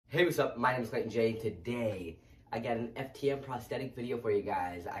Hey, what's up? My name is Clayton J. Today, I got an FTM prosthetic video for you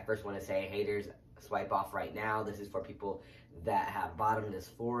guys. I first want to say, haters, swipe off right now. This is for people that have bottom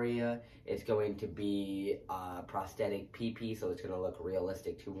dysphoria. It's going to be a prosthetic PP, so it's going to look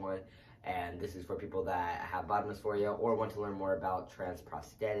realistic to one. And this is for people that have bottom dysphoria or want to learn more about trans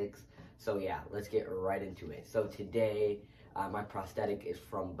prosthetics. So yeah, let's get right into it. So today, my prosthetic is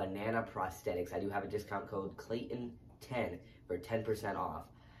from Banana Prosthetics. I do have a discount code Clayton10 for 10% off.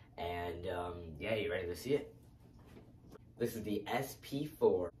 And yeah, you ready to see it? This is the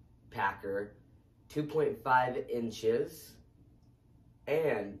SP4 Packer, 2.5 inches,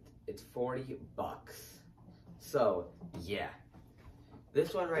 and it's $40. So yeah,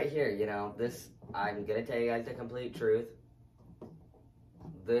 this one right here, you know, I'm gonna tell you guys the complete truth.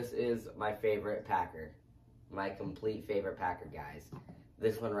 This is my favorite Packer, my complete favorite Packer, guys.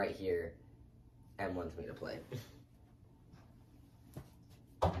 This one right here, M wants me to play.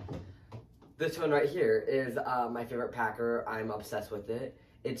 This one right here is my favorite Packer. I'm obsessed with it.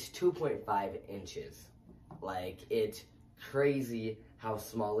 It's 2.5 inches. Like, it's crazy how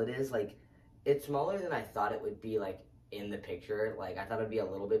small it is. Like, it's smaller than I thought it would be, like, in the picture. Like, I thought it would be a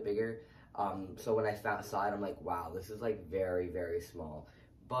little bit bigger. So when I saw it, I'm like, wow, this is, like, very, very small.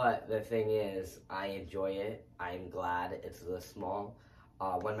 But the thing is, I enjoy it. I'm glad it's this small.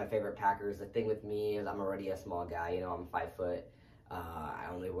 One of my favorite Packers. The thing with me is I'm already a small guy. You know, I'm 5 foot. I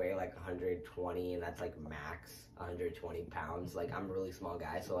only weigh like 120, and that's like max 120 pounds. Like, I'm a really small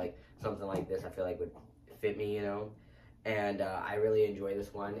guy, so like something like this I feel like would fit me, you know. And I really enjoy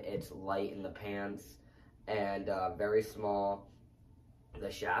this one. It's light in the pants and very small.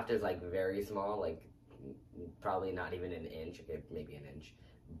 The shaft is like very small, like probably not even an inch, okay, maybe an inch.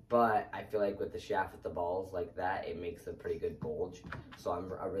 But I feel like with the shaft with the balls like that, it makes a pretty good bulge. So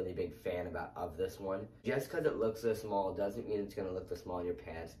I'm a really big fan of this one. Just because it looks this small doesn't mean it's going to look this small in your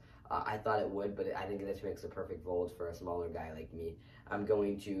pants. I thought it would, but I think this makes a perfect bulge for a smaller guy like me. I'm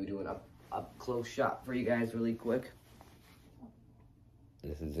going to do an up close shot for you guys really quick.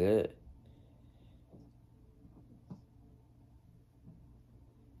 This is it.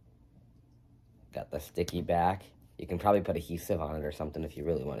 Got the sticky back. You can probably put adhesive on it or something if you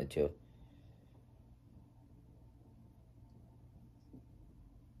really wanted to.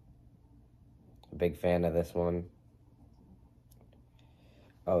 Big fan of this one.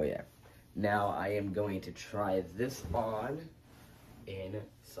 Oh yeah. Now I am going to try this on in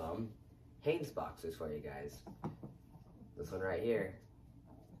some Hanes boxers for you guys. This one right here.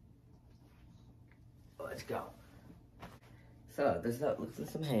 Let's go. So this is how it looks in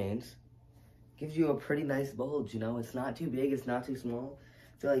some Hanes. Gives you a pretty nice bulge, you know. It's not too big, it's not too small.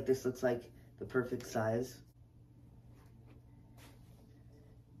 I feel like this looks like the perfect size.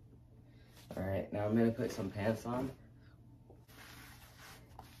 All right, now I'm gonna put some pants on.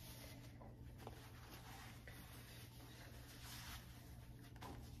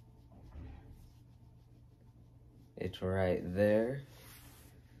 It's right there.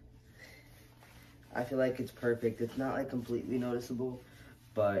 I feel like it's perfect. It's not like completely noticeable,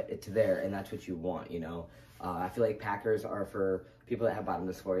 but it's there, and that's what you want, you know. I feel like Packers are for people that have bottom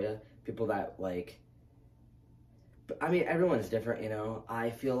dysphoria, people that like, I mean, everyone's different, you know. I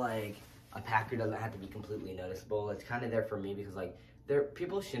feel like a Packer doesn't have to be completely noticeable. It's kind of there for me because like,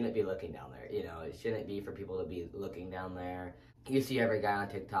 people shouldn't be looking down there, you know. It shouldn't be for people to be looking down there. You see every guy on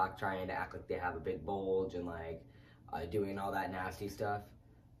TikTok trying to act like they have a big bulge and like doing all that nasty stuff.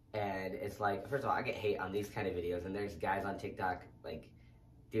 And it's like, first of all, I get hate on these kind of videos, and there's guys on TikTok like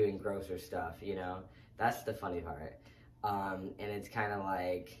doing grosser stuff, you know. That's the funny part. And it's kind of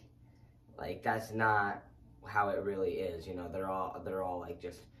like that's not how it really is, you know. They're all like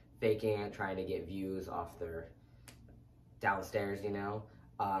just faking it, trying to get views off their downstairs, you know.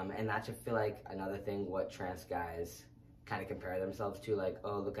 And that's, I feel like, another thing what trans guys kind of compare themselves to, like,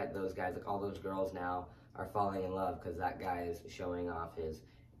 oh, look at those guys, like all those girls now are falling in love because that guy is showing off his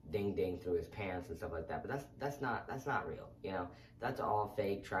ding ding through his pants and stuff like that. But that's not real, you know. That's all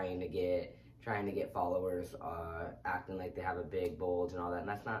fake, trying to get followers, acting like they have a big bulge and all that, and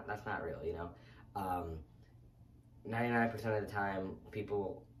that's not real, you know. 99% of the time,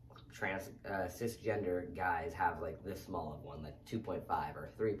 people, cisgender guys have like this small of one, like 2.5 or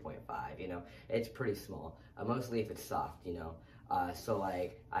 3.5, you know. It's pretty small, mostly if it's soft, you know. So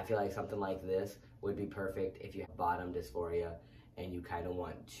like, I feel like something like this would be perfect if you have bottom dysphoria and you kind of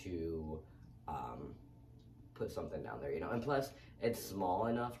want to put something down there, you know. And plus, it's small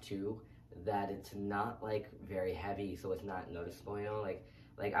enough too that it's not like very heavy, so it's not noticeable, you know.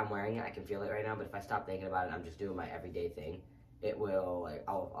 Like I'm wearing it, I can feel it right now, but if I stop thinking about it, I'm just doing my everyday thing, it will, like,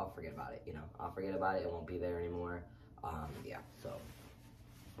 I'll forget about it, you know. I'll forget about it, it won't be there anymore. Yeah, so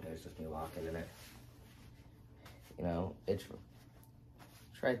it's just me walking in it. You know, it's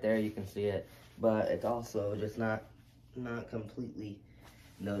right there, you can see it, but it's also just not completely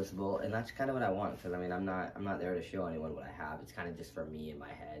noticeable, and that's kind of what I want, because I mean, I'm not there to show anyone what I have. It's kind of just for me in my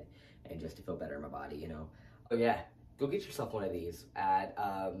head and just to feel better in my body, you know. Oh yeah, go get yourself one of these at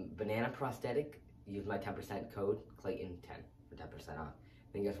Banana Prosthetic. Use my 10% code Clayton10 for 10% off.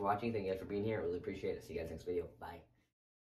 Thank you guys for watching. Thank you guys for being here. I really appreciate it. See you guys next video. Bye.